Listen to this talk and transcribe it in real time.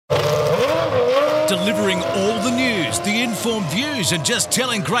delivering all the news, the informed views, and just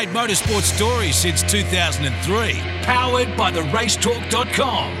telling great motorsport stories since 2003. Powered by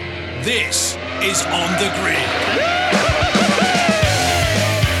theracetalk.com. This is On the Grid.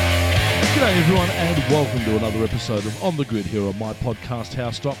 G'day everyone and welcome to another episode of On the Grid here on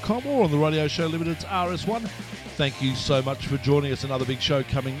mypodcasthouse.com or on the radio show Limited's RS1. Thank you so much for joining us. Another big show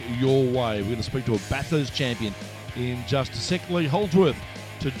coming your way. We're going to speak to a Bathurst champion in just a sec, Lee Holdsworth,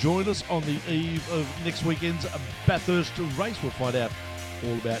 to join us on the eve of next weekend's Bathurst race. We'll find out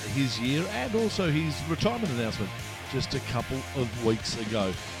all about his year and also his retirement announcement just a couple of weeks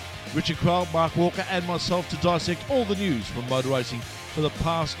ago. Richard Crowell, Mark Walker and myself to dissect all the news from motor racing for the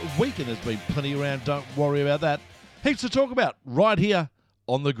past week, and there's been plenty around, don't worry about that. Heaps to talk about right here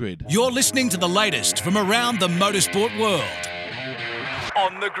on The Grid. You're listening to the latest from around the motorsport world.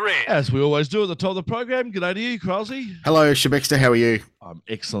 On The Grid. As we always do at the top of the program, g'day to you, Kralsey. Hello, Shebexter, how are you? I'm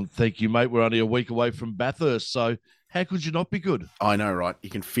excellent, thank you, mate. We're only a week away from Bathurst, so how could you not be good? I know, right? You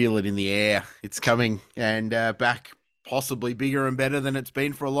can feel it in the air. It's coming and back possibly bigger and better than it's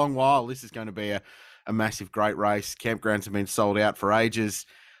been for a long while. This is going to be a massive, great race. Campgrounds have been sold out for ages.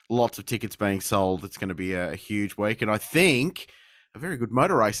 Lots of tickets being sold. It's going to be a huge week. And I think a very good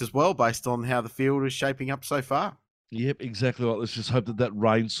motor race as well, based on how the field is shaping up so far. Yep, exactly right. Let's just hope that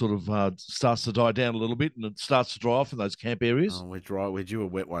rain sort of starts to die down a little bit and it starts to dry off in those camp areas. Oh, we're dry. We're due a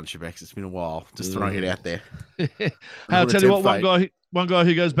wet one, Shebex. It's been a while. Just throwing it out there. Hey, I'll tell you what, one guy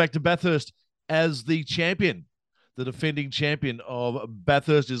who goes back to Bathurst as the champion, the defending champion of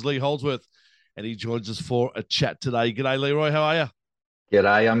Bathurst, is Lee Holdsworth, and he joins us for a chat today. G'day, Leroy. How are you?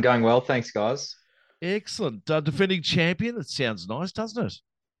 G'day. I'm going well. Thanks, guys. Excellent. Defending champion. It sounds nice, doesn't it?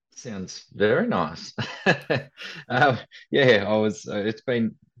 Sounds very nice. Yeah, I was. It's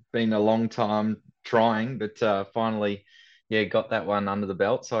been a long time trying, but finally, got that one under the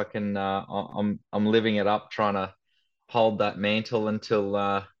belt. So I can. I'm living it up, trying to hold that mantle until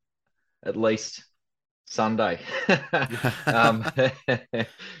at least Sunday. But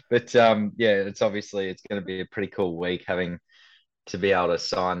it's going to be a pretty cool week, having to be able to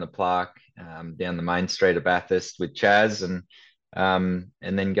sign the plaque down the main street of Bathurst with Chaz and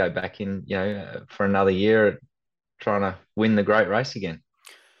then go back in, for another year trying to win the great race again.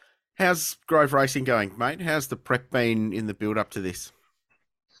 How's Grove Racing going, mate? How's the prep been in the build up to this?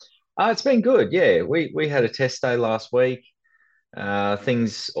 It's been good. Yeah, we had a test day last week.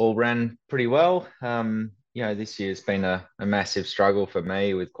 Things all ran pretty well. This year's been a massive struggle for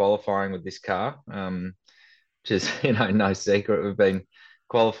me with qualifying with this car, which is, no secret. We've been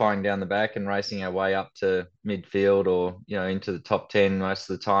qualifying down the back and racing our way up to midfield or, into the top 10 most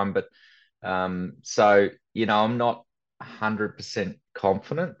of the time. But I'm not 100%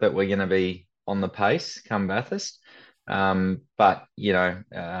 confident that we're going to be on the pace come Bathurst. My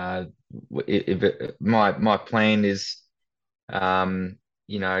plan is, to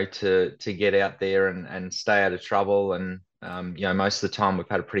get out there and stay out of trouble. And, most of the time we've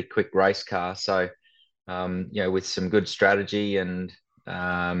had a pretty quick race car. So, with some good strategy and,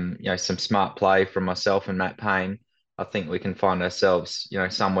 some smart play from myself and Matt Payne, I think we can find ourselves,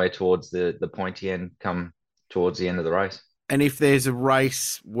 somewhere towards the pointy end come towards the end of the race. And if there's a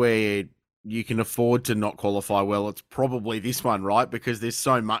race where you can afford to not qualify well, it's probably this one, right? Because there's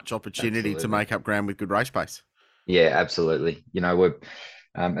so much opportunity to make up ground with good race pace. Yeah, absolutely. We're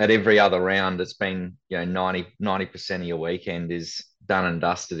at every other round, it's been, 90% of your weekend is done and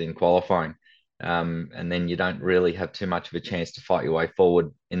dusted in qualifying. And then you don't really have too much of a chance to fight your way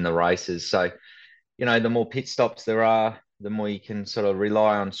forward in the races. So, the more pit stops there are, the more you can sort of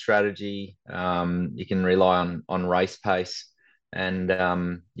rely on strategy. You can rely on race pace. And,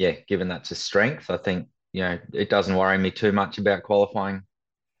 given that's a strength, I think, it doesn't worry me too much about qualifying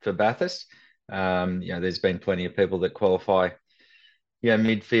for Bathurst. There's been plenty of people that qualify,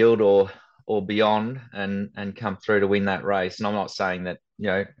 midfield or beyond and come through to win that race. And I'm not saying that,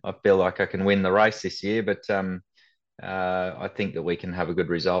 I feel like I can win the race this year, but I think that we can have a good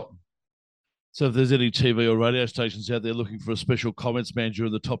result. So if there's any TV or radio stations out there looking for a special comments man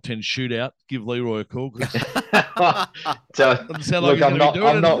during the top 10 shootout, give Leroy a call. I'm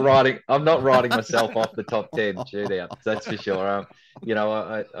not writing myself off the top 10 shootout. That's for sure.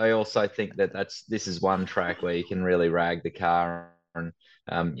 I also think that this is one track where you can really rag the car and,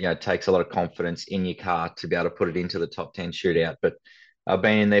 it takes a lot of confidence in your car to be able to put it into the top 10 shootout. But I've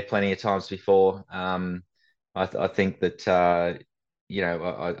been in there plenty of times before. I think that, I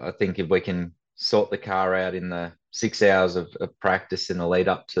think if we can sort the car out in the 6 hours of practice in the lead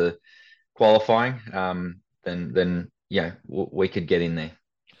up to qualifying, then we could get in there.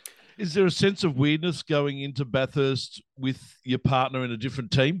 Is there a sense of weirdness going into Bathurst with your partner in a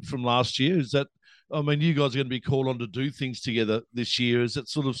different team from last year? Is that I mean, you guys are going to be called on to do things together this year. Is it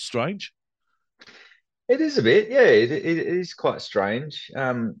sort of strange? It is a bit, yeah. It is quite strange.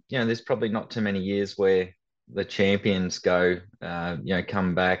 There's probably not too many years where the champions go,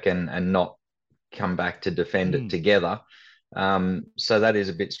 come back and not come back to defend it together. So that is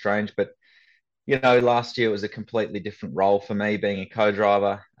a bit strange. But last year it was a completely different role for me, being a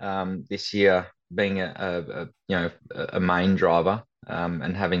co-driver. This year, being a main driver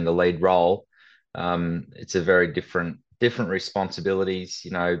and having the lead role, it's a very different responsibilities.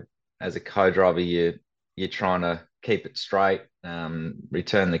 As a co-driver, you're trying to keep it straight,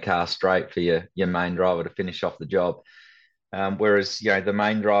 return the car straight for your main driver to finish off the job. Whereas the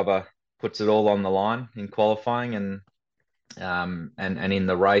main driver puts it all on the line in qualifying and in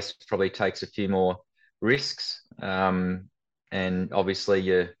the race probably takes a few more risks. And obviously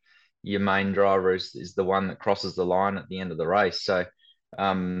your main driver is the one that crosses the line at the end of the race. So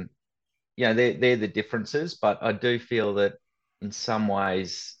they're the differences, but I do feel that in some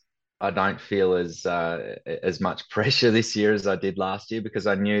ways I don't feel as much pressure this year as I did last year, because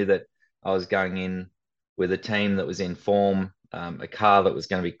I knew that I was going in with a team that was in form, a car that was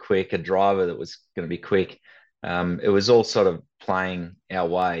going to be quick, a driver that was going to be quick. It was all sort of playing our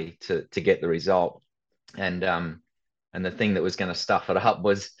way to get the result, and the thing that was going to stuff it up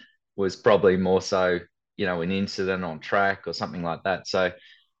was probably more so an incident on track or something like that. So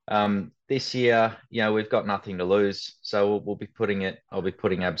this year, we've got nothing to lose, so I'll be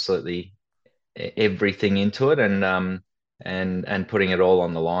putting absolutely everything into it, and putting it all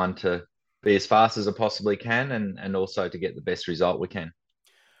on the line to be as fast as I possibly can, and also to get the best result we can.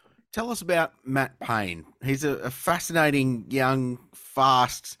 Tell us about Matt Payne. He's a fascinating, young,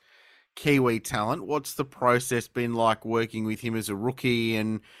 fast Kiwi talent. What's the process been like working with him as a rookie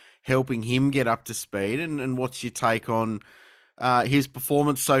and helping him get up to speed? And what's your take on his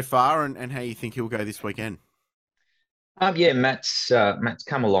performance so far and how you think he'll go this weekend? Matt's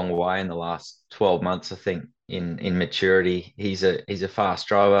come a long way in the last 12 months, I think, in maturity. He's a fast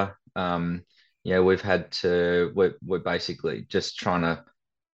driver. We're basically just trying to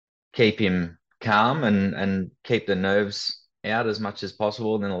keep him calm and keep the nerves out as much as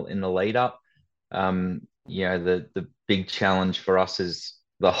possible in the lead up. The big challenge for us is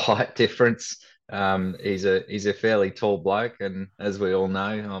the height difference. He's a fairly tall bloke, and as we all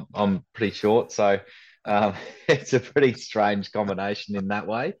know, I'm pretty short, so it's a pretty strange combination in that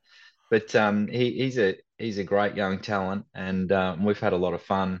way. But he's a great young talent, and we've had a lot of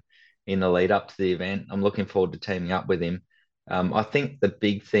fun in the lead up to the event. I'm looking forward to teaming up with him. I think the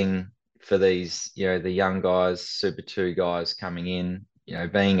big thing for these, the young guys, Super 2 guys coming in,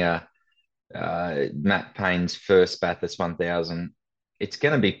 being Matt Payne's first Bathurst 1000, it's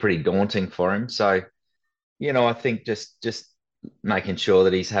going to be pretty daunting for him. So, I think just making sure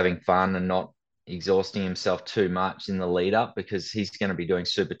that he's having fun and not exhausting himself too much in the lead up, because he's going to be doing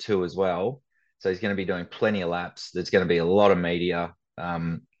Super 2 as well. So he's going to be doing plenty of laps. There's going to be a lot of media.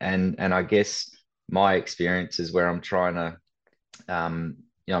 And I guess my experience is where I'm trying to,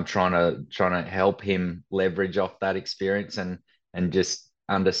 I'm trying to help him leverage off that experience and just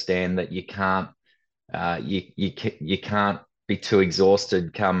understand that you can't be too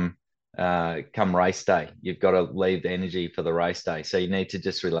exhausted come race day. You've got to leave the energy for the race day. So you need to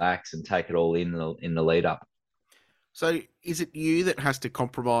just relax and take it all in the lead up. So is it you that has to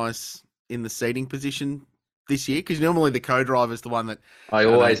compromise in the seating position this year? Because normally the co-driver is the one that I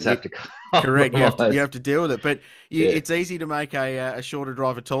always have to correct. You have to deal with it, but it's easy to make a shorter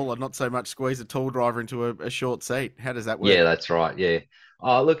driver taller, not so much squeeze a tall driver into a short seat. How does that work? Yeah, that's right. Yeah.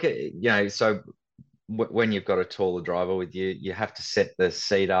 Look at so when you've got a taller driver with you, you have to set the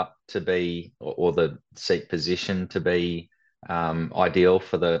seat up to be, or the seat position to be ideal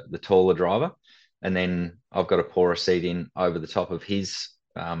for the taller driver, and then I've got to pour a seat in over the top of his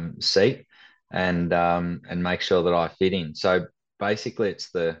seat and make sure that I fit in. So basically,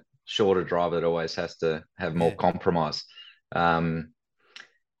 it's the shorter driver that always has to have more compromise. In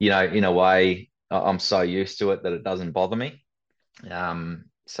a way, I'm so used to it that it doesn't bother me.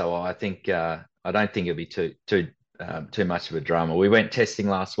 So I think I don't think it'll be too much of a drama. We went testing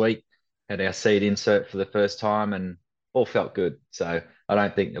last week, had our seat insert for the first time, and all felt good. So I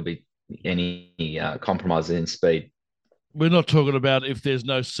don't think there'll be any compromises in speed. We're not talking about if there's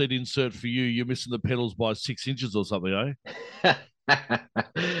no seat insert for you, you're missing the pedals by 6 inches or something, eh?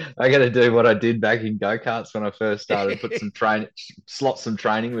 I got to do what I did back in go-karts when I first started, slot some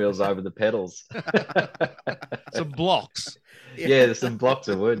training wheels over the pedals. Some blocks. Yeah, there's some blocks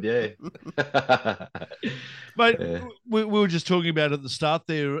of wood, yeah. Mate, we were just talking about at the start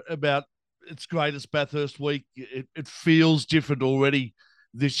there about it's great, it's Bathurst week. It feels different already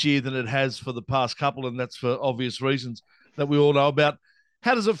this year than it has for the past couple, and that's for obvious reasons that we all know about.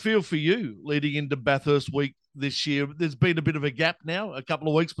 How does it feel for you leading into Bathurst week this year? There's been a bit of a gap now, a couple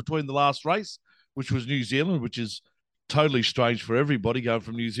of weeks between the last race, which was New Zealand, which is totally strange for everybody going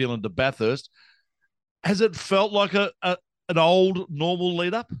from New Zealand to Bathurst. Has it felt like an old normal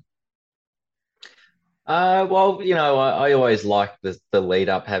lead up? Well, I always like the lead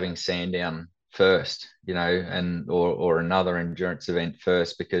up having Sandown first, and or another endurance event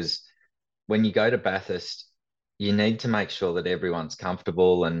first, because when you go to Bathurst, you need to make sure that everyone's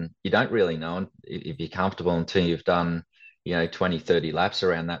comfortable, and you don't really know if you're comfortable until you've done, 20, 30 laps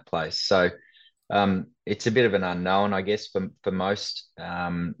around that place. So it's a bit of an unknown, I guess, for most.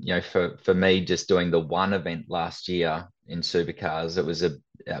 For me, just doing the one event last year in supercars,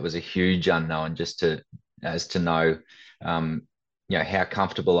 that was a huge unknown, just to know, how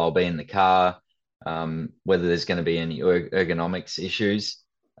comfortable I'll be in the car, whether there's going to be any ergonomics issues.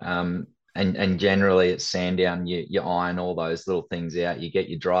 And generally at Sandown, you iron all those little things out. You get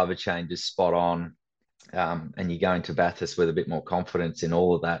your driver changes spot on, and you go into Bathurst with a bit more confidence in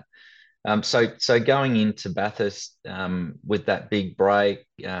all of that. So going into Bathurst with that big break,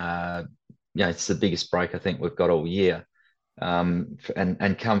 it's the biggest break I think we've got all year, and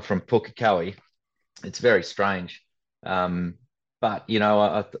come from Pukekohe, it's very strange. But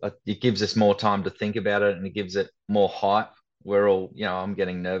it gives us more time to think about it, and it gives it more hype. We're all, I'm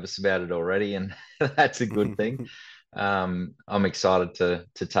getting nervous about it already, and that's a good thing. I'm excited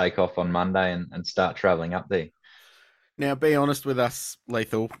to take off on Monday and start traveling up there. Now, be honest with us,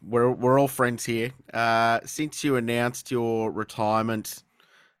 Lethal. We're all friends here. Since you announced your retirement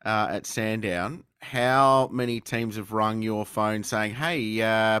at Sandown, how many teams have rung your phone saying, "Hey,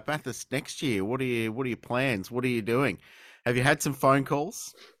 Bathurst next year? What are your plans? What are you doing?" Have you had some phone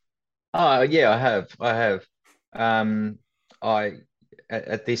calls? Oh yeah, I have.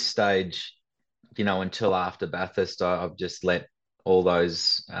 At this stage, until after Bathurst, I've just let all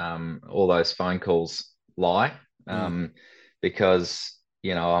those phone calls lie, because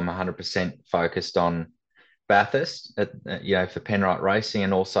I'm 100% focused on Bathurst for Penrite Racing,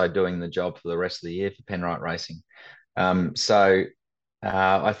 and also doing the job for the rest of the year for Penrite Racing. So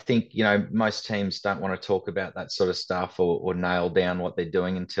I think most teams don't want to talk about that sort of stuff or nail down what they're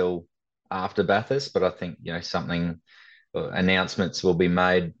doing until after Bathurst. But I think announcements will be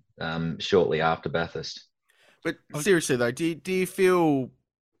made shortly after Bathurst. But seriously though, do you feel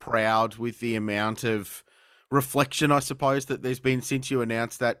proud with the amount of reflection, I suppose, that there's been since you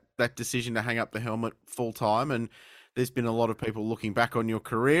announced that decision to hang up the helmet full time? And there's been a lot of people looking back on your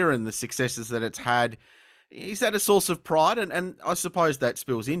career and the successes that it's had. Is that a source of pride? And I suppose that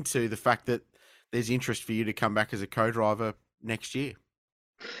spills into the fact that there's interest for you to come back as a co-driver next year.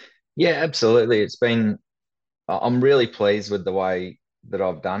 Yeah, absolutely. I'm really pleased with the way that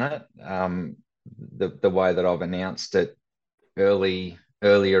I've done it. The way that I've announced it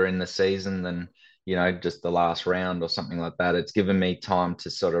earlier in the season than, just the last round or something like that. It's given me time to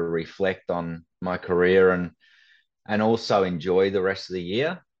sort of reflect on my career and also enjoy the rest of the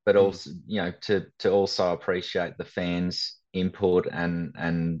year, but also, to also appreciate the fans' input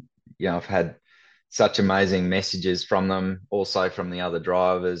and I've had such amazing messages from them, also from the other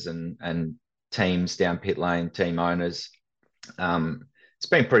drivers and teams down pit lane, team owners. It's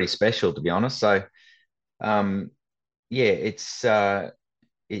been pretty special, to be honest. So,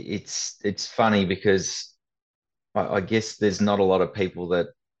 it's funny because I guess there's not a lot of people that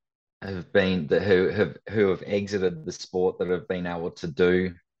who have exited the sport that have been able to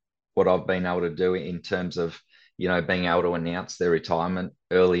do what I've been able to do in terms of being able to announce their retirement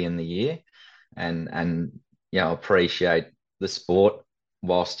early in the year and appreciate the sport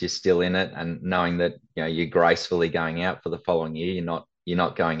whilst you're still in it, and knowing that you're gracefully going out for the following year. You're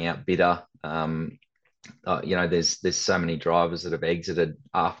not going out bitter. There's so many drivers that have exited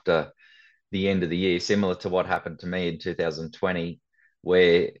after the end of the year, similar to what happened to me in 2020,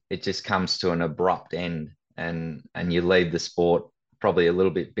 where it just comes to an abrupt end, and you leave the sport probably a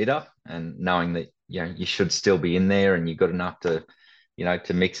little bit bitter, and knowing that you should still be in there and you've got enough to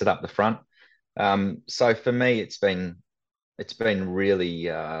mix it up the front. So for me, it's been really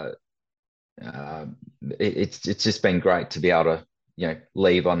it's just been great to be able to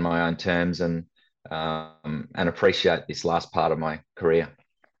leave on my own terms and appreciate this last part of my career.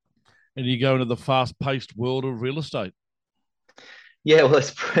 And you go into the fast-paced world of real estate. Yeah, well,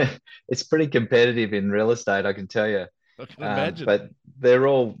 it's pretty competitive in real estate, I can tell you. I can imagine. But they're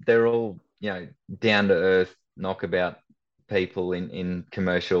all down to earth knockabout people in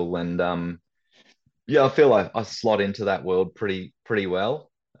commercial, and I feel like I slot into that world pretty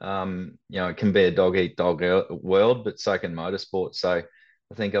well. It can be a dog eat dog world, but so can motorsport. So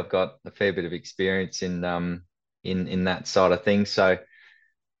I think I've got a fair bit of experience in that side of things. So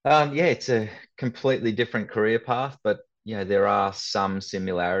yeah, it's a completely different career path, but there are some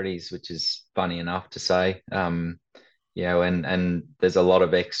similarities, which is funny enough to say. And there's a lot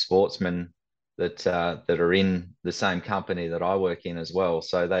of ex-sportsmen that are in the same company that I work in as well.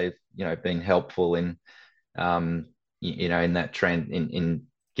 So they've been helpful in in that trend in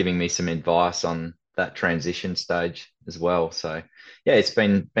giving me some advice on that transition stage as well. So yeah, it's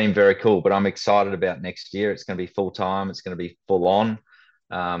been very cool. But I'm excited about next year. It's going to be full time. It's going to be full on,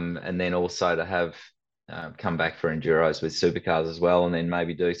 and then also to have come back for enduros with supercars as well, and then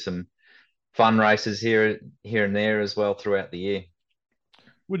maybe do some fun races here and there as well throughout the year.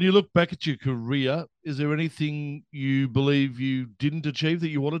 When you look back at your career, is there anything you believe you didn't achieve that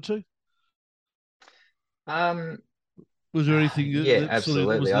you wanted to? Was there anything yeah, that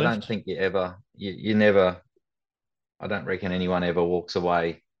absolutely. was I left? don't think you never. I don't reckon anyone ever walks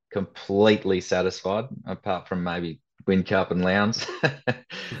away completely satisfied, apart from maybe Whincup and Lowndes.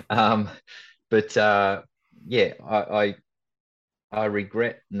 But yeah, I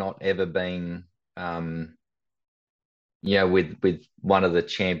regret not ever being with one of the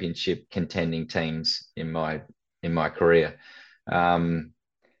championship contending teams in my career. I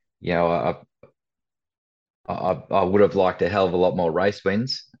would have liked a hell of a lot more race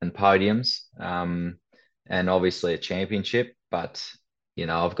wins and podiums, and obviously a championship. But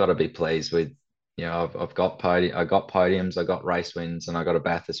I've got to be pleased with, I've got podiums, I got race wins, and I got a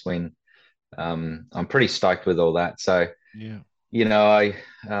Bathurst win. I'm pretty stoked with all that. So yeah,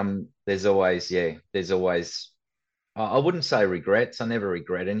 there's always I wouldn't say regrets. I never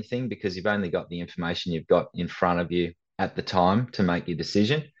regret anything because you've only got the information you've got in front of you at the time to make your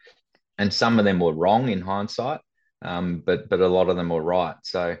decision. And some of them were wrong in hindsight, but a lot of them were right.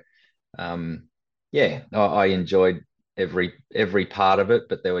 So yeah, I enjoyed every part of it,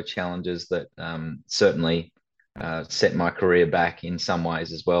 but there were challenges that certainly set my career back in some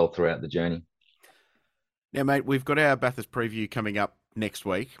ways as well throughout the journey. Now, mate, we've got our Bathurst preview coming up next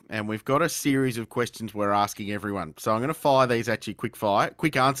week, and we've got a series of questions we're asking everyone. So I'm going to fire these at you quick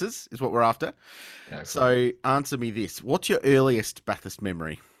answers is what we're after. Okay. So answer me this. What's your earliest Bathurst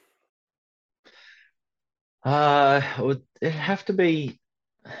memory? It'd have to be,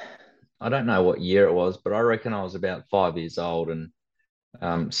 I don't know what year it was, but I reckon I was about 5 years old and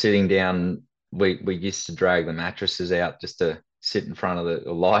sitting down, we used to drag the mattresses out just to sit in front of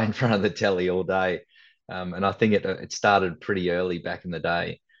or lie in front of the telly all day. And I think it started pretty early back in the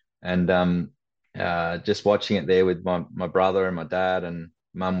day. And just watching it there with my brother and my dad, and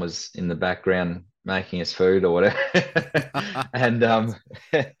mum was in the background making us food or whatever. And a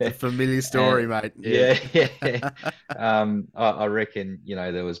familiar story, mate. Yeah. I reckon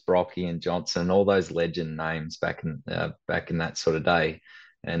there was Brocky and Johnson, all those legend names back in that sort of day.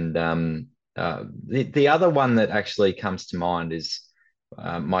 And the other one that actually comes to mind is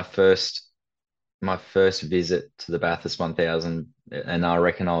my first visit to the Bathurst 1000, and I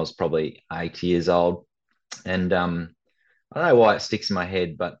reckon I was probably 8 years old. And I don't know why it sticks in my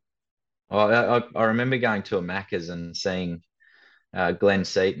head, but I remember going to a Macca's and seeing Glenn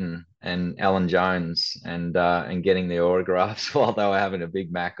Seaton and Alan Jones and getting their autographs while they were having a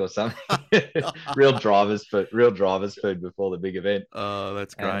Big Mac or something. real drivers food before the big event. Oh,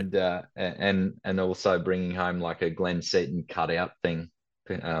 that's great. And also bringing home like a Glenn Seaton cutout thing.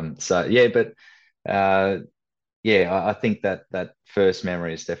 So yeah, but I think that first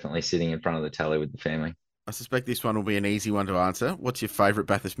memory is definitely sitting in front of the telly with the family. I suspect this one will be an easy one to answer. What's your favourite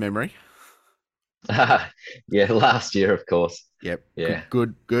Bathurst memory? Yeah, last year, of course. Yep. Yeah.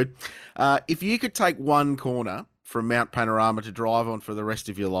 Good. If you could take one corner from Mount Panorama to drive on for the rest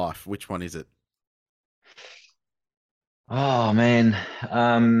of your life, which one is it? Oh man,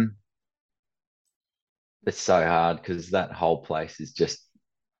 it's so hard because that whole place is just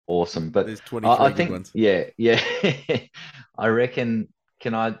awesome. But there's 23 good ones. Yeah. I reckon.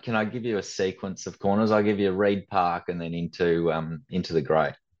 Can I give you a sequence of corners? I'll give you Reed Park and then into the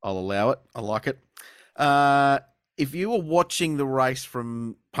Great. I'll allow it. I like it. If you were watching the race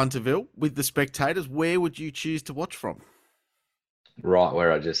from Punterville with the spectators, where would you choose to watch from? Right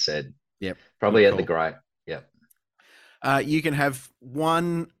where I just said. Yep. Probably at the Great. Yep. You can have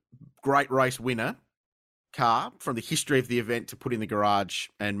one great race winner car from the history of the event to put in the garage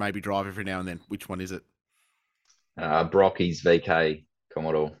and maybe drive every now and then. Which one is it? Brocky's VK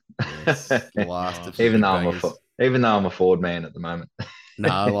Commodore. Yes, the last of even though I'm a Ford man at the moment. No,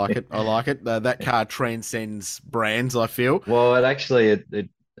 I like it. That car transcends brands, I feel. Well, it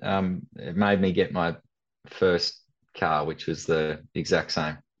made me get my first car, which was the exact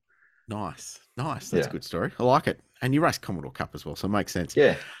same. Nice. That's a good story. I like it. And you race Commodore Cup as well, so it makes sense.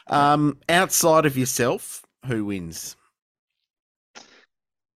 Yeah. Outside of yourself, who wins?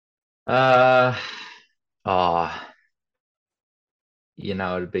 Uh, oh,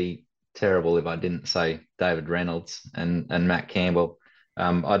 it'd be terrible if I didn't say David Reynolds and Matt Campbell.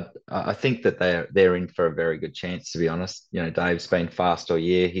 I think that they're in for a very good chance, to be honest. Dave's been fast all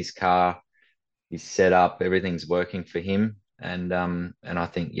year. His car, his setup, everything's working for him. And I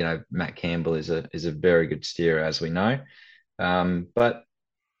think Matt Campbell is a very good steerer, as we know. But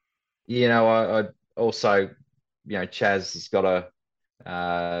I also Chaz has got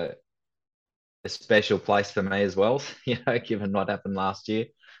a special place for me as well. Given what happened last year.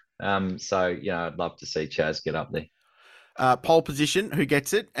 So I'd love to see Chaz get up there. Pole position, who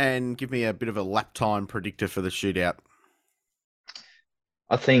gets it? And give me a bit of a lap time predictor for the shootout.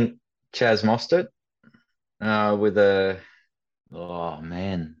 I think Chaz Mostert with oh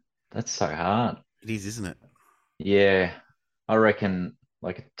man, that's so hard. It is, isn't it? Yeah, I reckon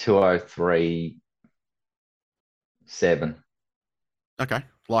like a 2:03.7. Okay,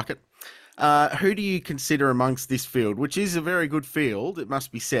 like it. Who do you consider amongst this field, which is a very good field, it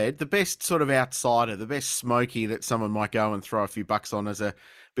must be said, the best sort of outsider, the best smoky that someone might go and throw a few bucks on as a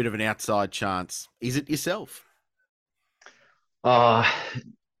bit of an outside chance? Is it yourself? I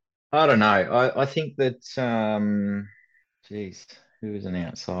don't know. I think that, who is an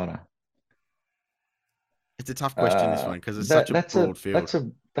outsider? It's a tough question, this one, because it's such a broad field.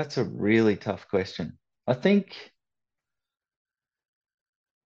 That's a really tough question. I think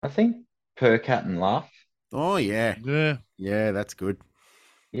Percat and Luff. Oh, yeah. Yeah. Yeah, that's good.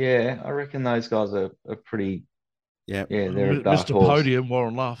 Yeah, I reckon those guys are pretty. Yeah. Yeah, they're a dark Mr. horse. Podium,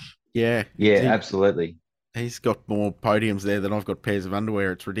 Warren Luff. Yeah. Yeah, absolutely. He's got more podiums there than I've got pairs of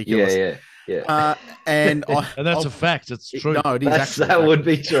underwear. It's ridiculous. Yeah. And that's a fact. It's true. No, it is. That would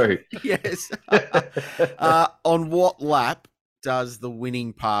be true. Yes. On what lap does the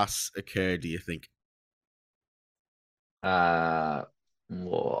winning pass occur, do you think? I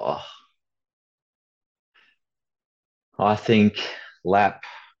think lap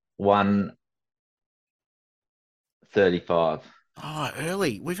 1:35. Oh,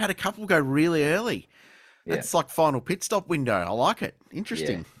 early. We've had a couple go really early. That's like final pit stop window. I like it.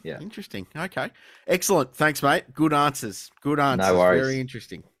 Interesting. Yeah. Interesting. Okay. Excellent. Thanks, mate. Good answers. No worries. Very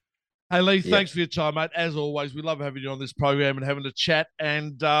interesting. Hey, Lee, thanks for your time, mate. As always, we love having you on this program and having a chat.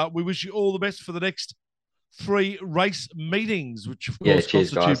 And we wish you all the best for the next 3 race meetings, which of course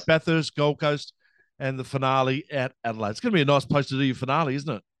constitute Bathurst, Gold Coast, and the finale at Adelaide. It's going to be a nice place to do your finale,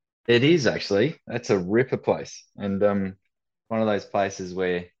 isn't it? It is, actually. That's a ripper place. And one of those places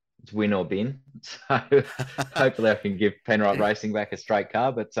where it's win or bin. So hopefully I can give Penrite Racing back a straight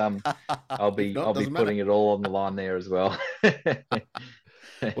car, but I'll be putting it all on the line there as well.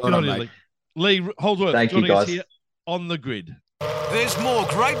 Well done, mate. Lee Holdsworth, thank you, guys. Here on the grid. There's more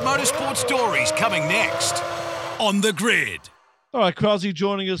great motorsport stories coming next on the grid. All right, Krause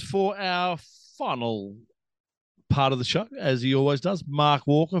joining us for our final part of the show, as he always does. Mark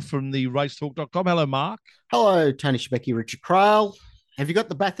Walker from the racetalk.com. Hello, Mark. Hello, Tony Shebeki, Richard Craill. Have you got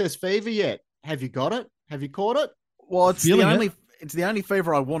the Bathurst fever yet? Have you got it? Have you caught it? Well, it's the only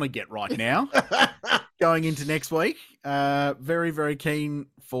fever I want to get right now. Going into next week. Very, very keen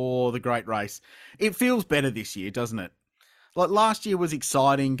for the great race. It feels better this year, doesn't it? Like last year was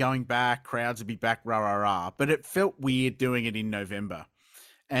exciting, going back, crowds would be back, rah. But it felt weird doing it in November.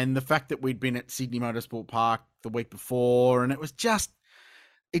 And the fact that we'd been at Sydney Motorsport Park the week before, and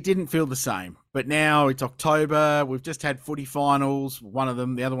it didn't feel the same. But now it's October. We've just had footy finals, one of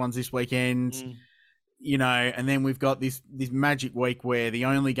them, the other one's this weekend. And then we've got this magic week where the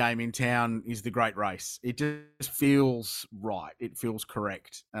only game in town is the great race. It just feels right. It feels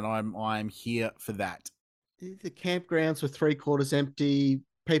correct. And I'm here for that. The campgrounds were 3/4 empty.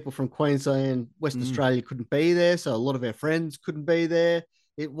 People from Queensland, Western Australia couldn't be there. So a lot of our friends couldn't be there.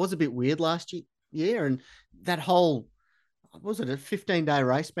 It was a bit weird last year. And that whole, was it a 15-day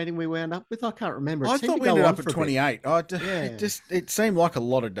race meeting we wound up with? I can't remember. I thought we ended up at 28. It seemed like a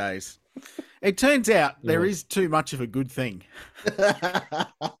lot of days. It turns out there is too much of a good thing.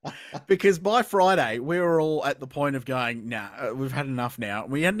 Because by Friday, we were all at the point of going, nah, we've had enough now.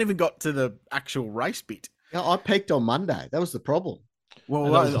 We hadn't even got to the actual race bit. Yeah, I peaked on Monday. That was the problem. Well,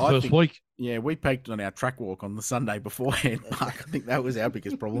 that was the first week. Yeah, we peaked on our track walk on the Sunday beforehand, Mark. I think that was our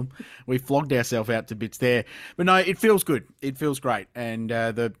biggest problem. We flogged ourselves out to bits there. But no, it feels good. It feels great. And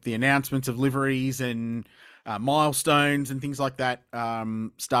the announcements of liveries and milestones and things like that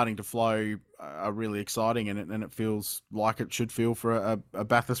starting to flow are really exciting. And it feels like it should feel for a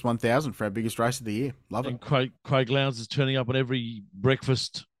Bathurst 1000 for our biggest race of the year. Love it. And Craig Lowndes is turning up on every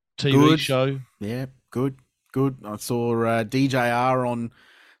breakfast TV show. Yeah, good. Good. I saw DJR on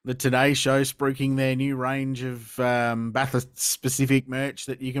the Today Show spruiking their new range of Bathurst-specific merch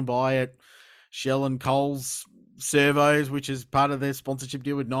that you can buy at Shell and Coles servos, which is part of their sponsorship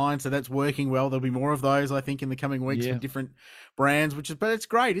deal with Nine. So that's working well. There'll be more of those, I think, in the coming weeks from different brands, but it's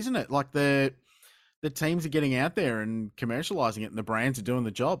great, isn't it? Like the teams are getting out there and commercializing it, and the brands are doing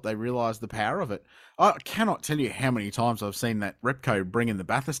the job. They realize the power of it. I cannot tell you how many times I've seen that Repco bring in the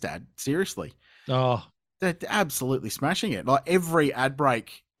Bathurst ad. Seriously. Oh, they're absolutely smashing it. Like every ad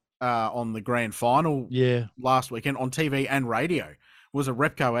break on the grand final last weekend on TV and radio was a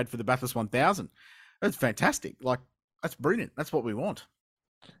Repco ad for the Bathurst 1000. That's fantastic. Like, that's brilliant. That's what we want.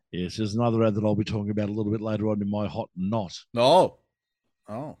 Yes, there's another ad that I'll be talking about a little bit later on in my hot not. Oh,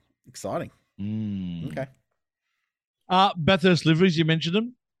 exciting. Okay. Bathurst liveries, you mentioned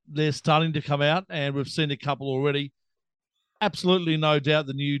them. They're starting to come out, and we've seen a couple already. Absolutely no doubt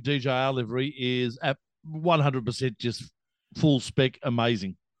the new DJR livery is at 100% just full spec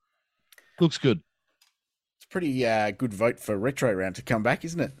amazing. Looks good. It's pretty good vote for Retro Round to come back,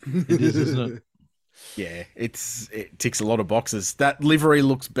 isn't it? It is, isn't it? Yeah, it ticks a lot of boxes. That livery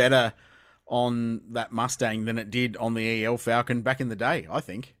looks better on that Mustang than it did on the EL Falcon back in the day, I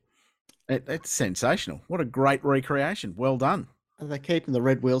think. It's sensational. What a great recreation. Well done. Are they keeping the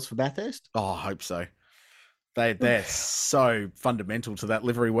red wheels for Bathurst? Oh, I hope so. They're so fundamental to that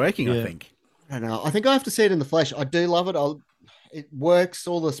livery working, I think. I don't know. I think I have to see it in the flesh. I do love it. It works.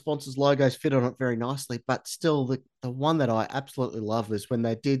 All the sponsors' logos fit on it very nicely, but still the one that I absolutely love is when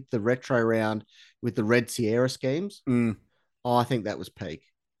they did the retro round with the red Sierra schemes. Oh, I think that was peak.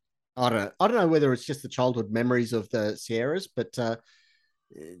 I don't know whether it's just the childhood memories of the Sierras, but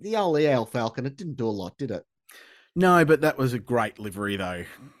the old EL Falcon, it didn't do a lot, did it? No, but that was a great livery though.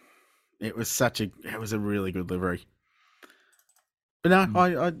 It was a really good livery. But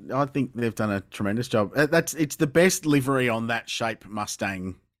no, I think they've done a tremendous job. It's the best livery on that shape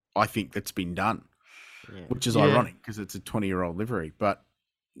Mustang, I think, that's been done, which is ironic because it's a 20-year-old livery. But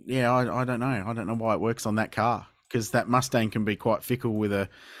yeah, I don't know. I don't know why it works on that car, because that Mustang can be quite fickle with a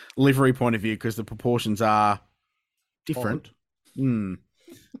livery point of view because the proportions are different.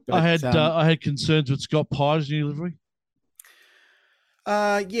 But, I had concerns with Scott Pye's new livery.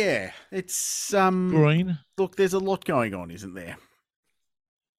 Yeah, it's green. Look, there's a lot going on, isn't there?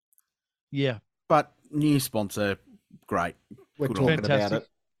 Yeah, but new sponsor, great. We're talking about it.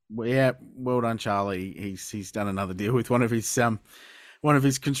 Yeah, well done, Charlie. He's done another deal with one of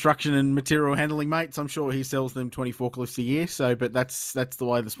his construction and material handling mates. I'm sure he sells them 20 forklifts a year. So, but that's the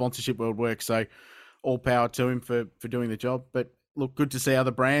way the sponsorship world works. So, all power to him for doing the job. But look, good to see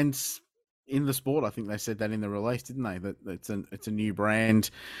other brands in the sport. I think they said that in the release, didn't they? That it's a new brand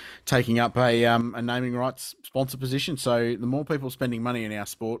taking up a naming rights sponsor position. So the more people spending money in our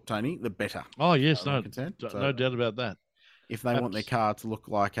sport, Tony, the better. Oh yes, no doubt about that. If they want their car to look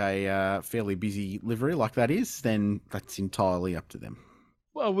like a fairly busy livery like that is, then that's entirely up to them.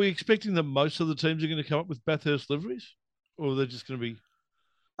 Well, are we expecting that most of the teams are going to come up with Bathurst liveries, or are they just going to be?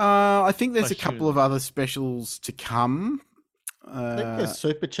 I think there's a couple of other specials to come. I think there's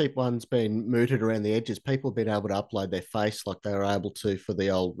super cheap ones being mooted around the edges. People have been able to upload their face like they were able to for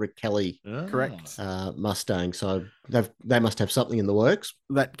the old Rick Kelly correct Mustang. So they must have something in the works.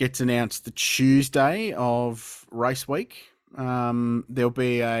 That gets announced the Tuesday of race week. There'll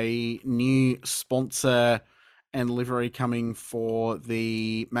be a new sponsor and livery coming for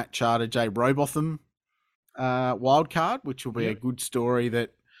the Matt Charter J Robotham wildcard, which will be a good story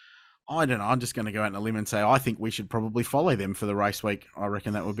that I don't know. I'm just going to go out on a limb and say I think we should probably follow them for the race week. I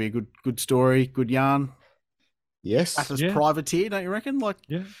reckon that would be a good story, good yarn. Yes, Bathurst privateer, don't you reckon? Like,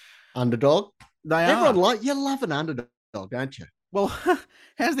 underdog. They Everyone you love an underdog, don't you? Well,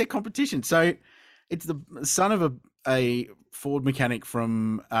 how's their competition? So it's the son of a Ford mechanic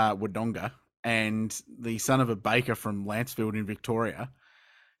from Wodonga and the son of a baker from Lancefield in Victoria,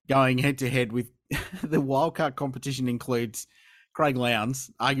 going head to head with the wildcard competition includes Craig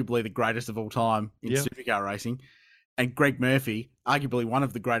Lowndes, arguably the greatest of all time in supercar racing, and Greg Murphy, arguably one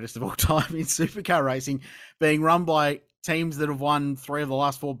of the greatest of all time in supercar racing, being run by teams that have won 3 of the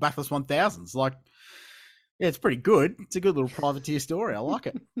last 4 Bathurst 1000s. Like, yeah, it's pretty good. It's a good little privateer story. I like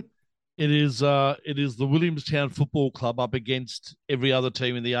it. It is the Williamstown Football Club up against every other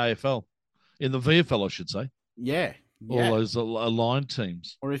team in the AFL, in the VFL, I should say. Yeah. All those aligned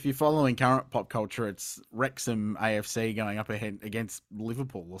teams. Or if you're following current pop culture, it's Wrexham AFC going up ahead against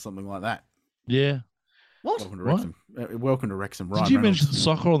Liverpool or something like that. Yeah. What? Welcome to Wrexham. Welcome to Wrexham. Ryan Did you Reynolds. mention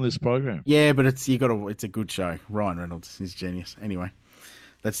soccer on this program? Yeah, but it's a good show. Ryan Reynolds is genius. Anyway,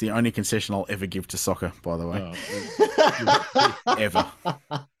 that's the only concession I'll ever give to soccer, by the way. Ever.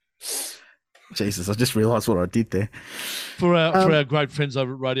 Jesus, I just realised what I did there. For our great friends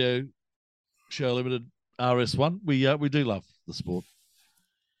over at Radio Show Limited RS1, we do love the sport.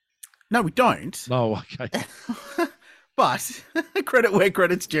 No, we don't. No, okay. But credit where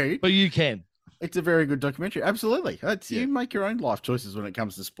credit's due. But you can. It's a very good documentary. Absolutely. Yeah. You make your own life choices when it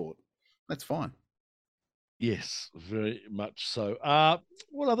comes to sport. That's fine. Yes, very much so.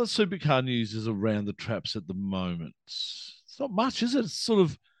 What other supercar news is around the traps at the moment? It's not much, is it? It's sort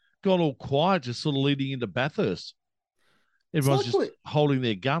of gone all quiet, just sort of leading into Bathurst. Everyone's just holding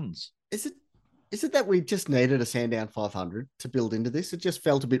their guns. Is it that we just needed a Sandown 500 to build into this? It just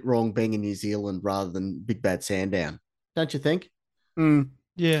felt a bit wrong being in New Zealand rather than Big Bad Sandown, don't you think?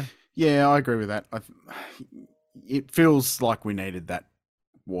 Yeah. Yeah, I agree with that. It feels like we needed that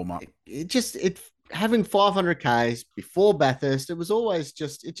warm up. Having 500 Ks before Bathurst,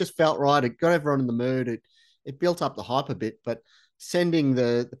 it just felt right. It got everyone in the mood. It built up the hype a bit, but sending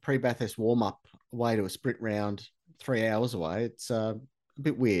the pre-Bathurst warm up away to a sprint round 3 hours away, it's a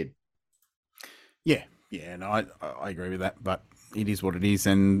bit weird. Yeah, no, I agree with that, but it is what it is,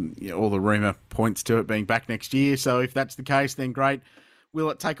 and all the rumour points to it being back next year. So if that's the case, then great. Will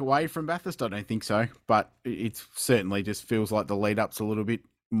it take away from Bathurst? I don't think so, but it certainly just feels like the lead-up's a little bit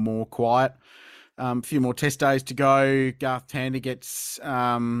more quiet. A few more test days to go. Garth Tander gets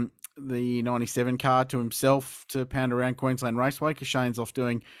the 97 car to himself to pound around Queensland Raceway because Shane's off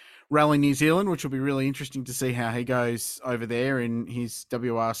doing Rally New Zealand, which will be really interesting to see how he goes over there in his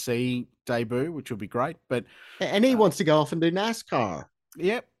WRC debut, which will be great. And he wants to go off and do NASCAR.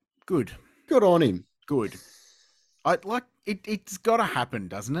 Yep, good on him. Good. It's got to happen,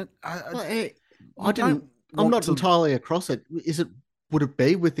 doesn't it? I'm not entirely across it. Would it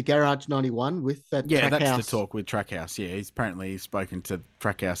be with the Garage 91 with that? Yeah, Trackhouse? That's the talk with Trackhouse. Yeah, he's apparently spoken to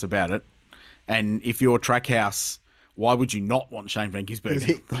Trackhouse about it. And if you're Trackhouse, why would you not want Shane Van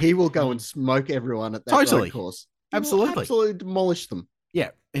Gisbergen? He will go and smoke everyone at that road course. Absolutely. Absolutely demolish them.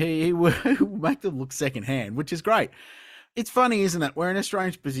 Yeah, he will make them look secondhand, which is great. It's funny, isn't it? We're in a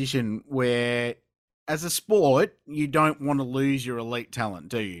strange position where, as a sport, you don't want to lose your elite talent,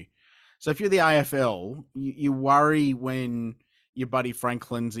 do you? So if you're the AFL, you worry when your Buddy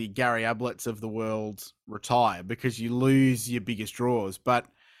Franklins, your Gary Abletts of the world retire because you lose your biggest draws. But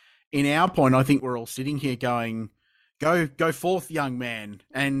in our point, I think we're all sitting here going, go forth, young man,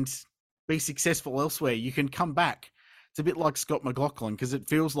 and be successful elsewhere. You can come back. It's a bit like Scott McLaughlin because it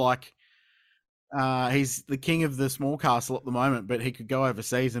feels like he's the king of the small castle at the moment, but he could go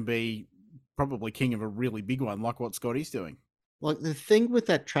overseas and be probably king of a really big one, like what Scotty's doing. Like the thing with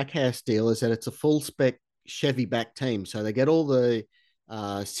that Trackhouse deal is that it's a full spec Chevy back team, so they get all the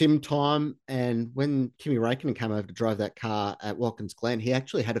sim time. And when Kimi Räikkönen came over to drive that car at Watkins Glen, he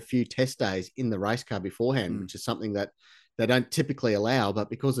actually had a few test days in the race car beforehand, which is something that they don't typically allow.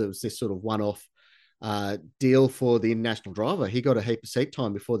 But because it was this sort of one-off deal for the international driver, he got a heap of seat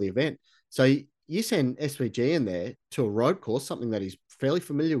time before the event. So you send SVG in there to a road course, something that he's fairly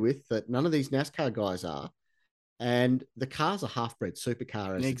familiar with, that none of these NASCAR guys are, and the car's a half-bred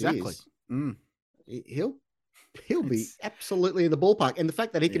supercar as exactly. It is. He'll be absolutely in the ballpark, and the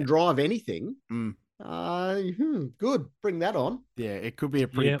fact that he can drive anything, good. Bring that on. Yeah, it could be a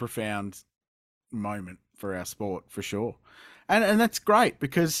pretty profound moment for our sport for sure, and that's great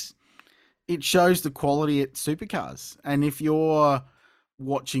because it shows the quality at supercars. And if you're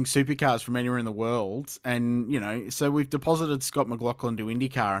watching supercars from anywhere in the world, and so we've deposited Scott McLaughlin to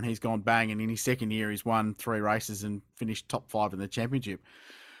IndyCar and he's gone bang, and in his second year he's won 3 races and finished top 5 in the championship.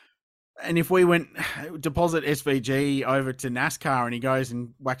 And if we deposit SVG over to NASCAR and he goes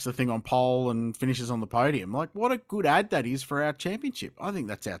and whacks the thing on pole and finishes on the podium, like what a good ad that is for our championship. I think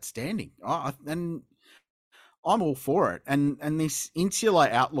that's outstanding. And I'm all for it. And this insular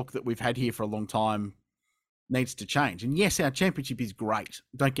outlook that we've had here for a long time needs to change. And yes, our championship is great.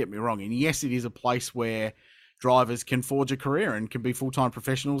 Don't get me wrong. And yes, it is a place where drivers can forge a career and can be full-time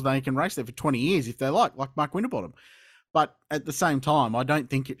professionals. They can race there for 20 years if they like Mark Winterbottom. But at the same time, I don't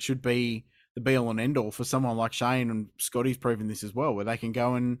think it should be the be-all and end-all for someone like Shane, and Scotty's proven this as well, where they can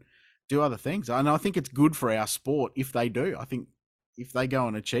go and do other things. And I think it's good for our sport if they do. I think if they go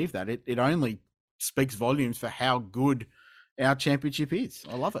and achieve that, it only speaks volumes for how good our championship is.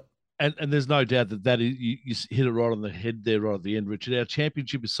 I love it. And there's no doubt that is, you hit it right on the head there, right at the end, Richard. Our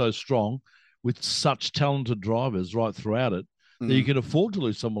championship is so strong with such talented drivers right throughout it that you can afford to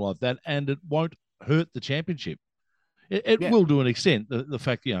lose someone like that, and it won't hurt the championship. It will to an extent, the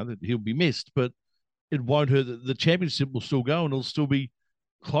fact that he'll be missed, but it won't hurt. The championship will still go, and it'll still be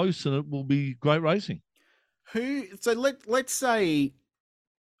close, and it will be great racing. Let's say,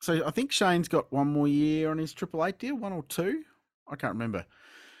 I think Shane's got one more year on his Triple 8 deal, 1 or 2, I can't remember.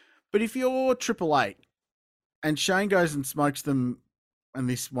 But if you're Triple Eight and Shane goes and smokes them and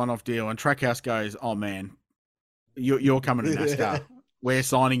this one-off deal and Trackhouse goes, oh man, you're coming to NASCAR. We're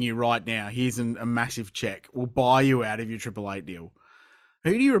signing you right now. Here's a massive check. We'll buy you out of your Triple Eight deal.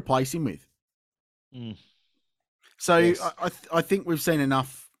 Who do you replace him with? So yes. I think we've seen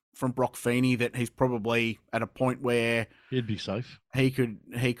enough from Brock Feeney that he's probably at a point where he'd be safe. He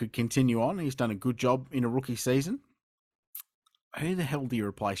could continue on. He's done a good job in a rookie season. Who the hell do you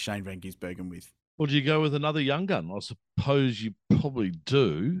replace Shane Van Gisbergen with? Well, do you go with another young gun? I suppose you probably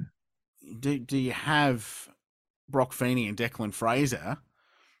do. Do you have Brock Feeney and Declan Fraser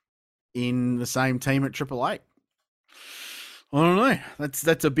in the same team at Triple Eight? I don't know.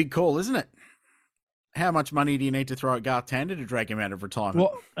 That's a big call, isn't it? How much money do you need to throw at Garth Tander to drag him out of retirement?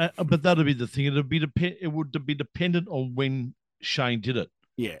 Well, but that'll be the thing. It would be dependent on when Shane did it.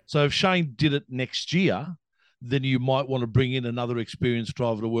 Yeah. So if Shane did it next year, then you might want to bring in another experienced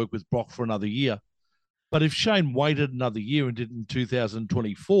driver to work with Brock for another year. But if Shane waited another year and did it in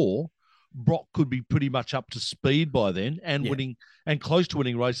 2024, Brock could be pretty much up to speed by then and winning and close to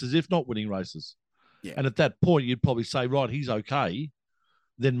winning races, if not winning races. Yeah. And at that point, you'd probably say, right, he's okay.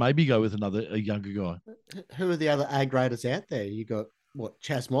 Then maybe go with a younger guy. Who are the other A graders out there? You got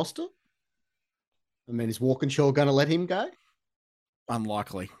Chas Moster? I mean, is Walkinshaw going to let him go?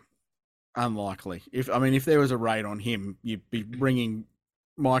 Unlikely. If there was a raid on him, you'd be bringing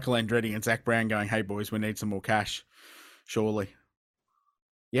Michael Andretti and Zach Brown going, "Hey boys, we need some more cash." Surely.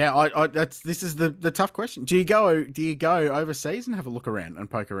 Yeah, this is the tough question. Do you go overseas and have a look around and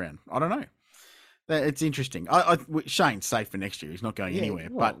poke around? I don't know. It's interesting. Shane's safe for next year. He's not going anywhere.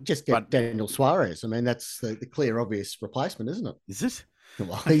 Well, but just get Daniel Suarez. I mean, that's the clear, obvious replacement, isn't it? Is it?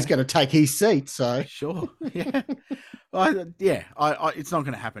 Well, he's going to take his seat. So sure, yeah, it's not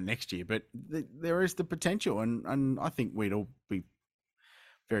going to happen next year, but there is the potential, and I think we'd all be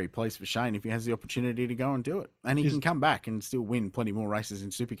very pleased for Shane if he has the opportunity to go and do it, and he can come back and still win plenty more races in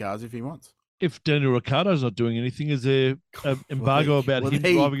supercars if he wants. If Daniel Ricciardo's not doing anything, is there an embargo about him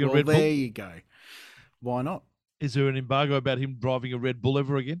driving a Red Bull? There you go. Why not? Is there an embargo about him driving a Red Bull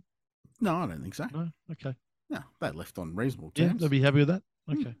ever again? No, I don't think so. No? Okay. No, they left on reasonable terms. Yeah, they'll be happy with that?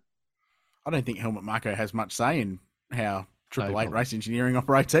 Okay. I don't think Helmut Marko has much say in how Triple Eight Race Engineering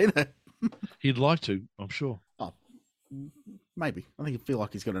operates either. He'd like to, I'm sure. Oh, maybe. I think he'd feel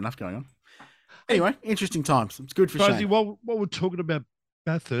like he's got enough going on. Anyway, interesting times. It's good for Shane. While we're talking about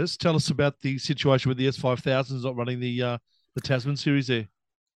Bathurst, tell us about the situation with the S5000s not running the Tasman series there.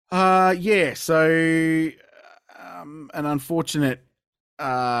 Yeah, so an unfortunate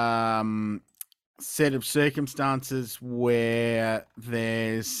set of circumstances where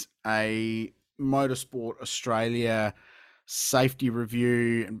there's a Motorsport Australia safety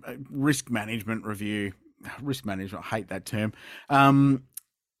review, risk management review. Risk management, I hate that term.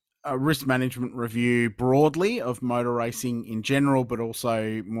 A risk management review broadly of motor racing in general, but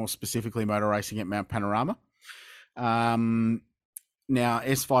also more specifically motor racing at Mount Panorama. Now,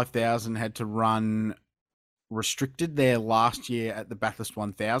 S5000 had to run restricted there last year at the Bathurst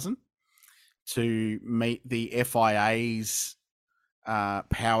 1000 to meet the FIA's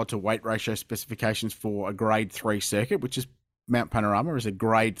power to weight ratio specifications for a grade 3 circuit, which is Mount Panorama is a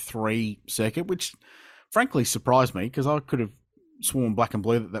grade 3 circuit, which frankly surprised me because I could have sworn black and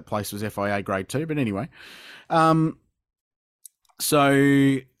blue that place was FIA grade 2. But anyway, so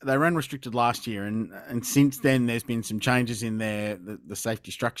they ran restricted last year, and since then there's been some changes in the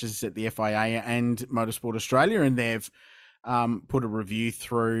safety structures at the FIA and Motorsport Australia, and they've put a review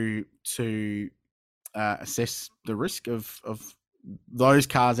through to assess the risk of those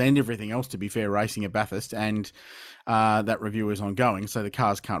cars and everything else, to be fair, racing at Bathurst, and that review is ongoing, so the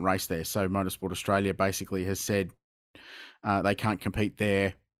cars can't race there. So Motorsport Australia basically has said they can't compete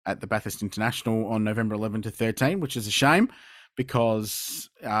there at the Bathurst International on November 11 to 13, which is a shame, because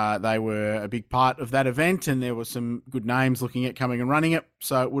they were a big part of that event and there were some good names looking at coming and running it.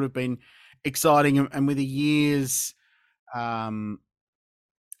 So it would have been exciting. And with a year's worth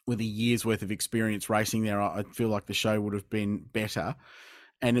of experience racing there, I feel like the show would have been better.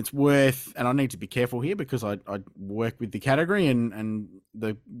 And it's worth, and I need to be careful here because I work with the category and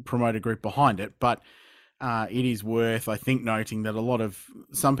the promoter group behind it, but it is worth, I think, noting that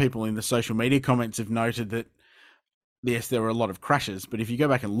some people in the social media comments have noted that yes, there were a lot of crashes, but if you go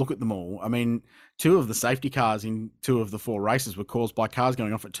back and look at them all, I mean, 2 of the safety cars in 2 of the 4 races were caused by cars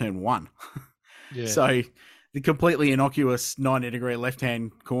going off at turn 1. Yeah. So the completely innocuous 90-degree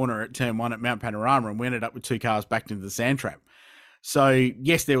left-hand corner at turn 1 at Mount Panorama, and we ended up with 2 cars backed into the sand trap. So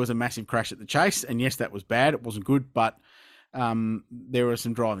yes, there was a massive crash at the chase, and yes, that was bad. It wasn't good, but there were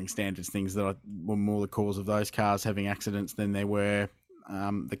some driving standards things that were more the cause of those cars having accidents than there were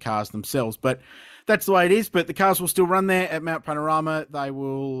the cars themselves. But that's the way it is. But the cars will still run there at Mount Panorama. They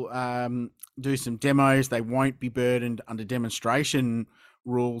will do some demos. They won't be burdened under demonstration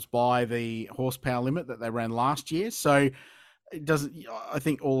rules by the horsepower limit that they ran last year. So it doesn't. I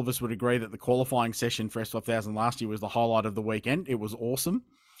think all of us would agree that the qualifying session for S5000 last year was the highlight of the weekend. It was awesome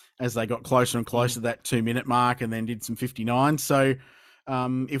as they got closer and closer to that 2-minute mark and then did some 59. So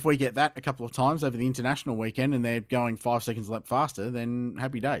if we get that a couple of times over the international weekend and they're going 5 seconds a lap faster, then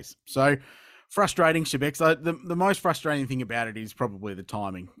happy days. So frustrating, Shebex. The most frustrating thing about it is probably the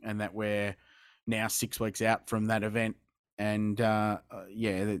timing, and that we're now 6 weeks out from that event. And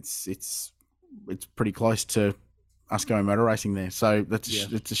it's pretty close to us going motor racing there. So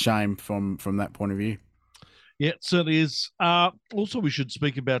it's a shame from that point of view. Yeah, it certainly is. Also, we should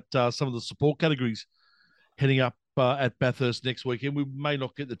speak about some of the support categories heading up at Bathurst next weekend. We may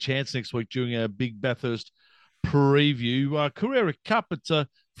not get the chance next week during our big Bathurst preview. Carrera Cup, it's a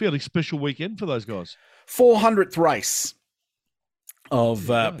fairly special weekend for those guys. 400th race of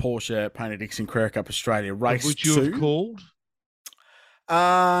Porsche Painted Dixon Carrera Cup Australia. Race which you have called?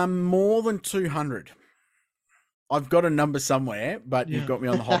 More than 200. I've got a number somewhere, but you've got me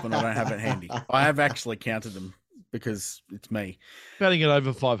on the hop and I don't have it handy. I have actually counted them because it's me. Betting it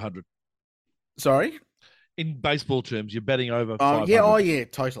over 500. Sorry? In baseball terms, you're betting over 500. Yeah,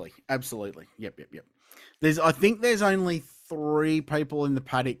 totally. Absolutely. Yep. I think there's only 3 people in the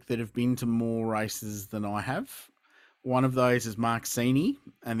paddock that have been to more races than I have. One of those is Mark Sini,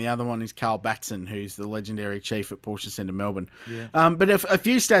 and the other one is Carl Batson, who's the legendary chief at Porsche Centre Melbourne. Yeah. But a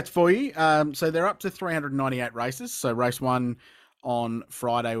few stats for you. So they're up to 398 races. So race 1 on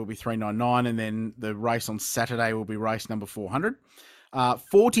Friday will be 399, and then the race on Saturday will be race number 400.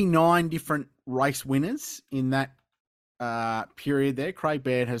 49 different race winners in that period there. Craig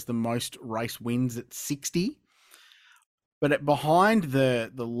Baird has the most race wins at 60. But behind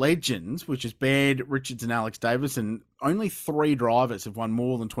the legends, which is Baird, Richards, and Alex Davison, only 3 drivers have won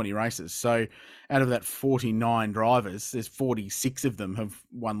more than 20 races. So out of that 49 drivers, there's 46 of them have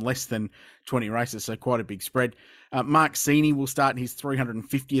won less than 20 races. So quite a big spread. Mark Sini will start in his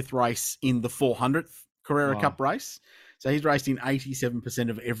 350th race in the 400th Carrera Cup race. So he's raced in 87%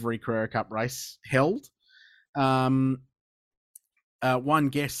 of every Carrera Cup race held. One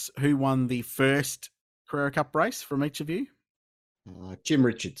guess who won the first Carrera Cup race from each of you? Jim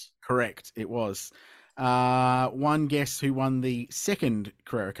Richards. Correct, it was. One guess who won the second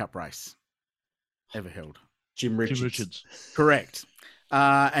Carrera Cup race ever held? Jim Richards. Correct.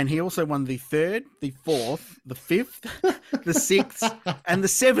 And he also won the 3rd, the 4th, the 5th, the 6th, and the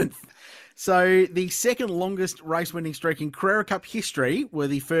 7th. So the second longest race winning streak in Carrera Cup history were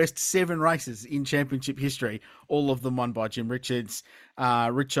the first 7 races in championship history, all of them won by Jim Richards.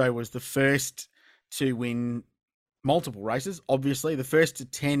 Richo was the first to win multiple races, obviously. The first to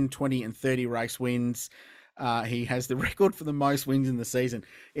 10, 20, and 30 race wins. He has the record for the most wins in the season.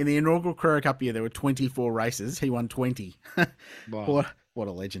 In the inaugural Carrera Cup year, there were 24 races. He won 20. Wow. What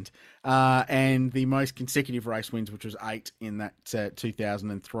a legend. And the most consecutive race wins, which was 8 in that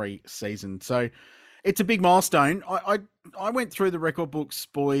 2003 season. So it's a big milestone. I went through the record books,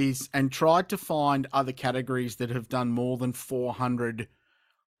 boys, and tried to find other categories that have done more than 400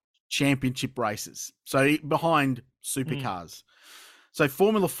 championship races. So behind supercars. So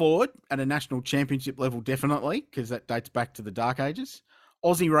Formula Ford at a national championship level, definitely, because that dates back to the dark ages.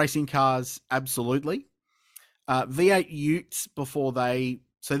 Aussie racing cars, absolutely. V8 Utes before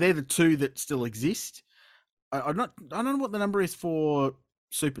so they're the 2 that still exist. I don't know what the number is for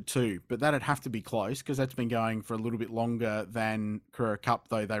Super 2, but that'd have to be close because that's been going for a little bit longer than Carrera Cup,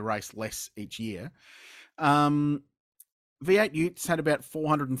 though they race less each year. V8 Utes had about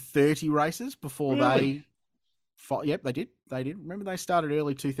 430 races before they did. Remember, they started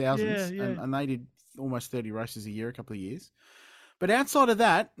early 2000s and they did almost 30 races a year, a couple of years. But outside of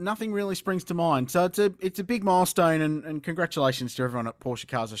that, nothing really springs to mind. So it's a big milestone, and congratulations to everyone at Porsche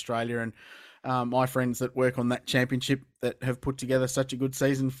Cars Australia and my friends that work on that championship that have put together such a good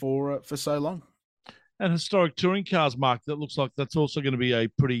season for so long. And historic touring cars, Mark, that looks like that's also going to be a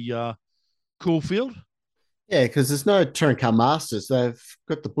pretty cool field. Yeah, because there's no Touring Car Masters. They've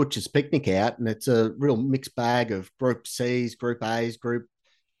got the Butcher's Picnic out, and it's a real mixed bag of Group C's, Group A's, Group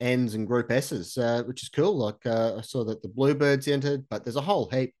N's, and Group S's, which is cool. Like I saw that the Bluebirds entered, but there's a whole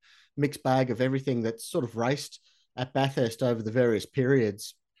heap mixed bag of everything that's sort of raced at Bathurst over the various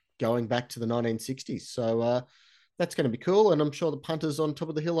periods going back to the 1960s. So that's going to be cool, and I'm sure the punters on top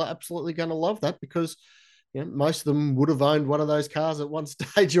of the hill are absolutely going to love that because most of them would have owned one of those cars at one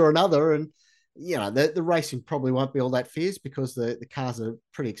stage or another, and the racing probably won't be all that fierce because the cars are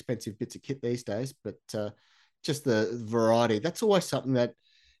pretty expensive bits of kit these days. But just the variety. That's always something that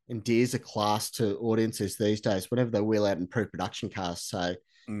endears a class to audiences these days. Whenever they wheel out in pre-production cars, say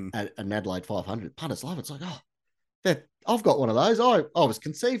at an Adelaide 500, punters love it. It's like, oh, that I've got one of those. I was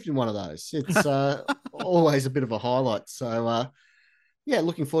conceived in one of those. It's always a bit of a highlight. So yeah,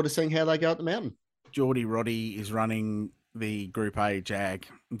 looking forward to seeing how they go up the mountain. Geordie Roddy is running the Group A Jag,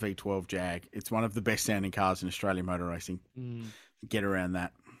 V12 Jag. It's one of the best sounding cars in Australian motor racing. Get around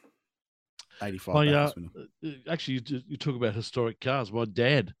that. 85. Actually, you talk about historic cars. My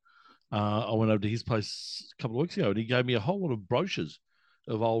dad, I went over to his place a couple of weeks ago, and he gave me a whole lot of brochures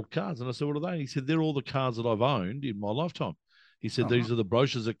of old cars. And I said, what are they? And he said, they're all the cars that I've owned in my lifetime. He said, these are the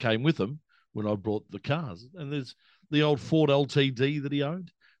brochures that came with them when I brought the cars. And there's the old Ford LTD that he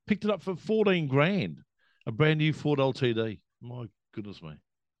owned. Picked it up for 14 grand, a brand new Ford LTD. My goodness me.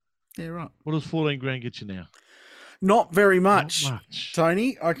 Yeah, right. What does 14 grand get you now? Not very much, Not much.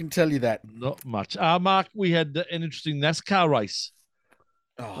 Tony. I can tell you that. Not much. Mark, we had an interesting NASCAR race.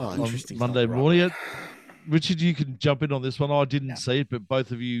 Interesting. Monday morning. Richard, you can jump in on this one. I didn't see it, but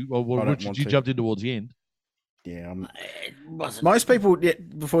both of you, well, Richard, you jumped in towards the end. Yeah. Most people,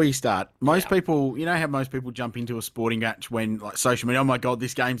 before you start, people, you know how most people jump into a sporting match when, like, social media, oh my God,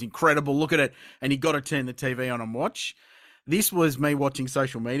 this game's incredible, look at it, and you got to turn the TV on and watch. This was me watching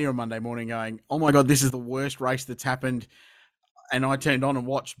social media on Monday morning going, oh my God, this is the worst race that's happened. And I turned on and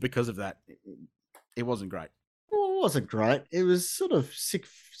watched because of that. It wasn't great. Well, it wasn't great. It was sort of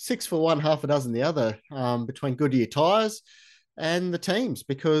six for one, half a dozen the other, between Goodyear tyres and the teams,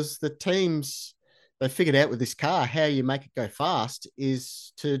 because the teams, they figured out with this car how you make it go fast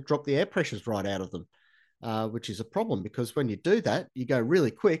is to drop the air pressures right out of them, which is a problem because when you do that, you go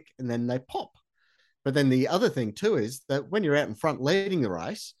really quick and then they pop. But then the other thing too is that when you're out in front leading the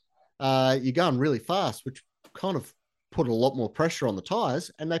race, you're going really fast, which kind of put a lot more pressure on the tyres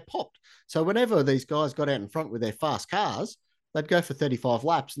and they popped. So whenever these guys got out in front with their fast cars, they'd go for 35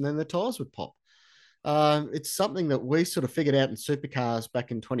 laps and then the tyres would pop. It's something that we sort of figured out in supercars back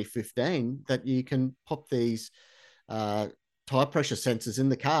in 2015, that you can pop these tire pressure sensors in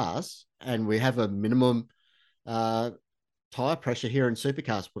the cars, and we have a minimum tire pressure here in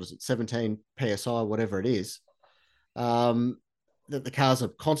supercars. What is it, 17 psi, whatever it is, that the cars are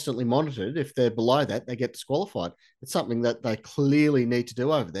constantly monitored. If they're below that, they get disqualified. It's something that they clearly need to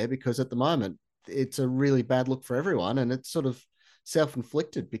do over there, because at the moment it's a really bad look for everyone, and it's sort of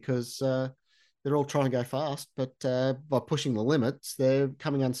self-inflicted because they're all trying to go fast, but by pushing the limits, they're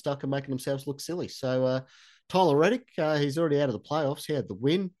coming unstuck and making themselves look silly. So Tyler Reddick, he's already out of the playoffs. He had the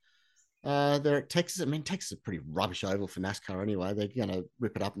win. They're at Texas. I mean, Texas is a pretty rubbish oval for NASCAR anyway. They're going to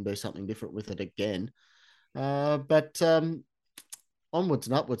rip it up and do something different with it again. But onwards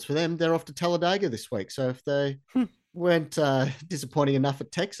and upwards for them. They're off to Talladega this week. So if they weren't disappointing enough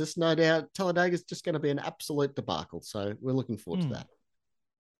at Texas, no doubt Talladega is just going to be an absolute debacle. So we're looking forward to that.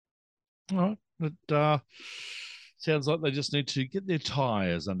 All right. But sounds like they just need to get their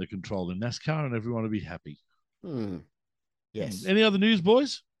tyres under control in NASCAR and everyone will be happy. Yes. Any other news,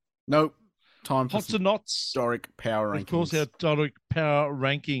 boys? Nope. Time for Hots and knots. Historic power rankings. Of course, our historic power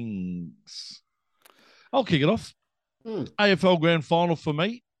rankings. I'll kick it off. AFL Grand Final for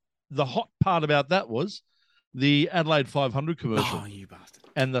me. The hot part about that was the Adelaide 500 commercial. Oh, you bastard.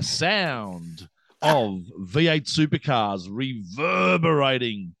 And the sound of V8 supercars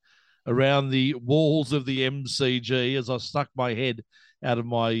reverberating around the walls of the MCG as I stuck my head out of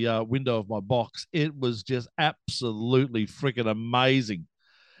my window of my box. It was just absolutely freaking amazing.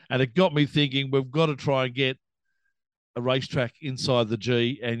 And it got me thinking, we've got to try and get a racetrack inside the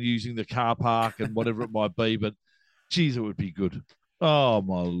G and using the car park and whatever it might be. But, geez, it would be good. Oh,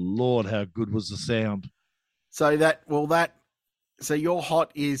 my Lord, how good was the sound. So your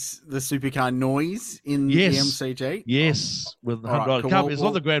hot is the supercar noise in the MCG? Yes. With the right, cool. It's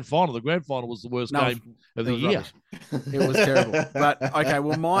not the grand final. The grand final was the worst game of the year. It was terrible. But, okay,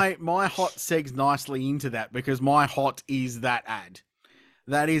 well, my hot segs nicely into that, because my hot is that ad.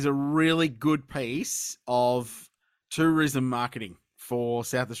 That is a really good piece of tourism marketing for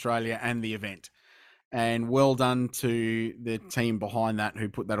South Australia and the event. And well done to the team behind that who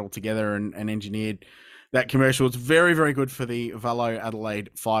put that all together and engineered that commercial. It's very, very good for the Velo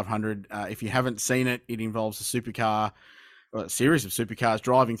Adelaide 500. If you haven't seen it, it involves a supercar, a series of supercars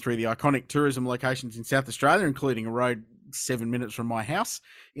driving through the iconic tourism locations in South Australia, including a road 7 minutes from my house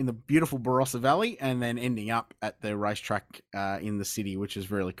in the beautiful Barossa Valley, and then ending up at the racetrack in the city, which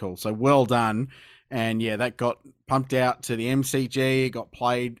is really cool. So well done. And yeah, that got pumped out to the MCG. It got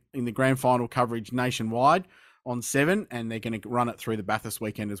played in the grand final coverage nationwide on 7, and they're going to run it through the Bathurst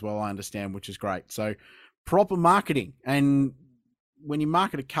weekend as well, I understand, which is great. So proper marketing. And when you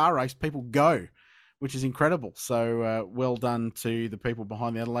market a car race, people go. which is incredible. So well done to the people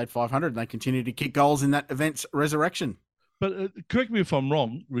behind the Adelaide 500. And they continue to kick goals in that event's resurrection. But correct me if I'm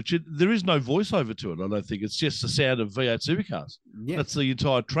wrong, Richard, there is no voiceover to it, I don't think. It's just the sound of V8 supercars. Yeah. That's the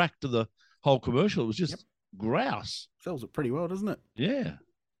entire track to the whole commercial. It was just grouse. Sells it pretty well, doesn't it? Yeah.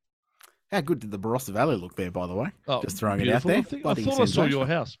 How good did the Barossa Valley look there, by the way? Oh, Just throwing it out beautiful. there. I thought I saw your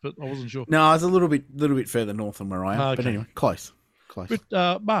house, but I wasn't sure. No, it's a little bit further north than where I am. Okay. But anyway, close.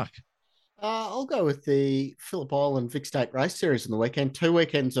 But, Mark. I'll go with the Phillip Island Vic State Race Series on the weekend. 2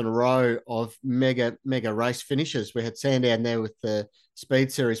 weekends in a row of mega race finishes. We had Sandown there with the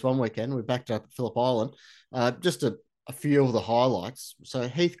Speed Series one weekend. We backed up at Phillip Island. Just a few of the highlights. So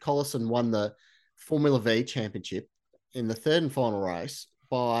Heath Collison won the Formula V Championship in the third and final race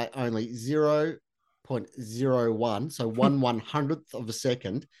by only 0.01, so 1/100th of a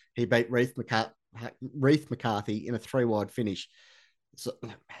second. He beat Reith McCarthy in a 3-wide finish. So,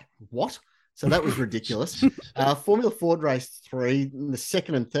 what? So that was ridiculous. Formula Ford Race 3, in the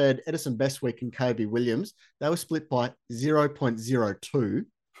second and third, Edison Bestwick and Kobe Williams, they were split by 0.02,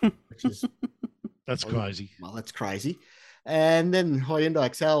 which is... That's crazy. Well, that's crazy. And then Hyundai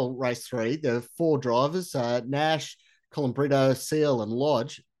Excel Race 3, there were 4 drivers, Nash, Colin Brito, Seal, and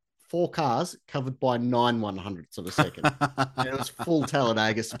Lodge. 4 cars covered by 9/100ths of a second. And it was full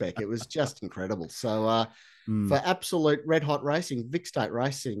Talladega spec. It was just incredible. So for absolute red hot racing, Vic State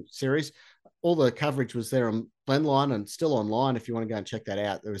Racing Series, all the coverage was there on Blendline and still online if you want to go and check that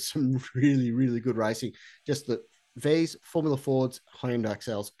out. There was some really, really good racing. Just the V's, Formula Fords, Hyundai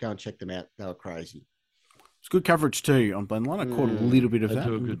Excels, go and check them out. They were crazy. It's good coverage too on Blendline. I caught a little bit of They that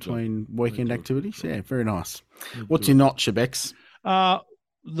do a in good between job. weekend activities. Yeah, very nice. What's your notch, Shebex?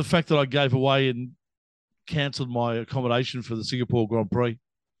 The fact that I gave away and cancelled my accommodation for the Singapore Grand Prix.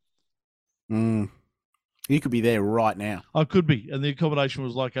 You could be there right now. I could be. And the accommodation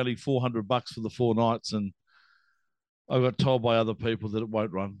was like only $400 for the 4 nights. And I got told by other people that it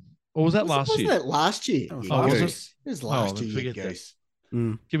won't run. Or was that last year? Wasn't that last year? That was you last year. goose? It was last year, you forget that. goose.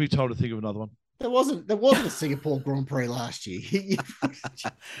 Give me time to think of another one. There wasn't a Singapore Grand Prix last year.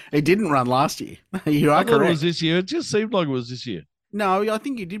 It didn't run last year. You I are thought it correct. was this year. It just seemed like it was this year. No, I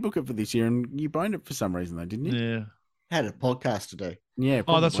think you did book it for this year, and you boned it for some reason, though, didn't you? Yeah. Had a podcast to do. Yeah.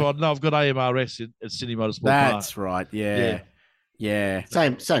 Oh, that's probably. right. No, I've got AMRS at Sydney Motorsport Park. That's right. Yeah.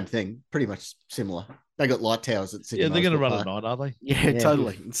 Same thing, pretty much similar. They got light towers at Sydney. Yeah, they're going to Motorsport run at Park. night, are they? Yeah,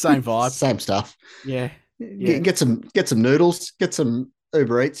 totally. Same vibe. Same stuff. Yeah. Get some noodles, get some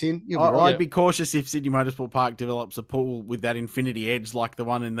Uber Eats in. You'll be right. I'd be cautious if Sydney Motorsport Park develops a pool with that infinity edge like the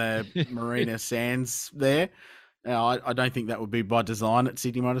one in the Marina Sands there. I don't think that would be by design at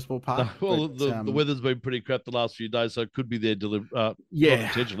Sydney Motorsport Park. Well, but, the weather's been pretty crap the last few days, so it could be there not Yeah.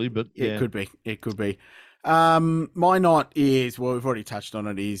 intentionally, but It could be. It could be. My night is, well, we've already touched on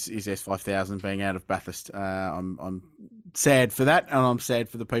it, is S5000 being out of Bathurst. I'm sad for that, and I'm sad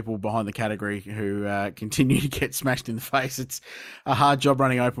for the people behind the category who continue to get smashed in the face. It's a hard job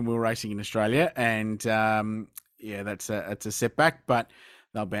running open wheel racing in Australia, and that's a setback, but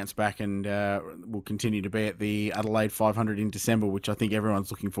they'll bounce back and will continue to be at the Adelaide 500 in December, which I think everyone's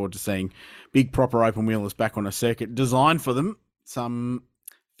looking forward to seeing. Big proper open wheelers back on a circuit designed for them some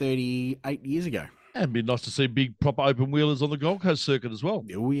 38 years ago. And it'd be nice to see big proper open wheelers on the Gold Coast circuit as well.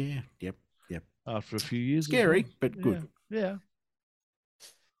 Oh, yeah. Yep. After a few years. as Scary, well. but good. Yeah.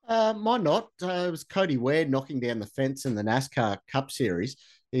 My not. It was Cody Ware knocking down the fence in the NASCAR Cup Series.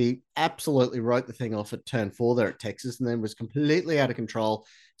 He absolutely wrote the thing off at turn 4 there at Texas and then was completely out of control,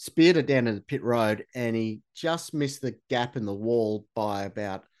 speared it down to the pit road, and he just missed the gap in the wall by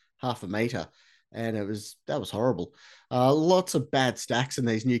about half a metre. And that was horrible. Lots of bad stacks in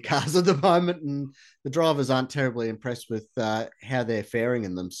these new cars at the moment, and the drivers aren't terribly impressed with how they're faring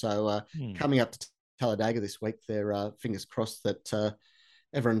in them. So coming up to Talladega this week, they're fingers crossed that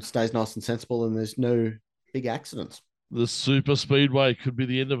everyone stays nice and sensible and there's no big accidents. The super speedway could be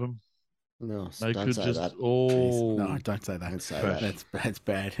the end of them. No, They don't could say just that. Jeez. No, don't say that. Don't say Crash. that. That's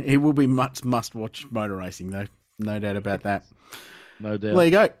bad. It will be must-watch motor racing, though. No doubt about that. No doubt. There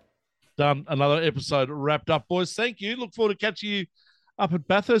you go. Done. Another episode wrapped up, boys. Thank you. Look forward to catching you up at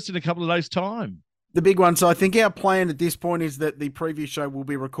Bathurst in a couple of days' time. The big one. So I think our plan at this point is that the preview show will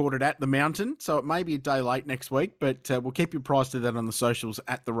be recorded at the Mountain. So it may be a day late next week, but we'll keep you apprised of that on the socials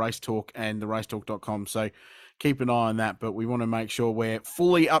at the Race Talk and theracetalk.com. So keep an eye on that. But we want to make sure we're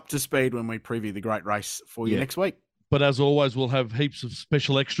fully up to speed when we preview the great race for you next week. But as always, we'll have heaps of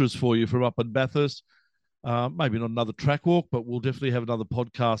special extras for you from up in Bathurst. Maybe not another track walk, but we'll definitely have another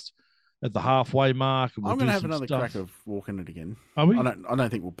podcast at the halfway mark. And I'm going to have another crack of walking it again. Are we? I don't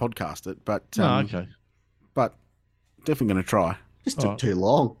think we'll podcast it, but okay. But definitely going to try. Just took too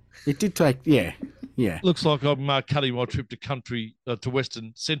long. It did take, yeah. Yeah. Looks like I'm cutting my trip to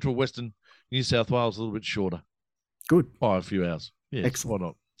central western New South Wales a little bit shorter. Good. By a few hours. Yes, Excellent. why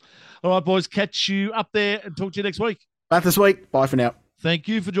not? All right, boys, catch you up there and talk to you next week. Back this week. Bye for now. Thank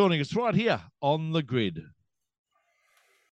you for joining us right here on The Grid.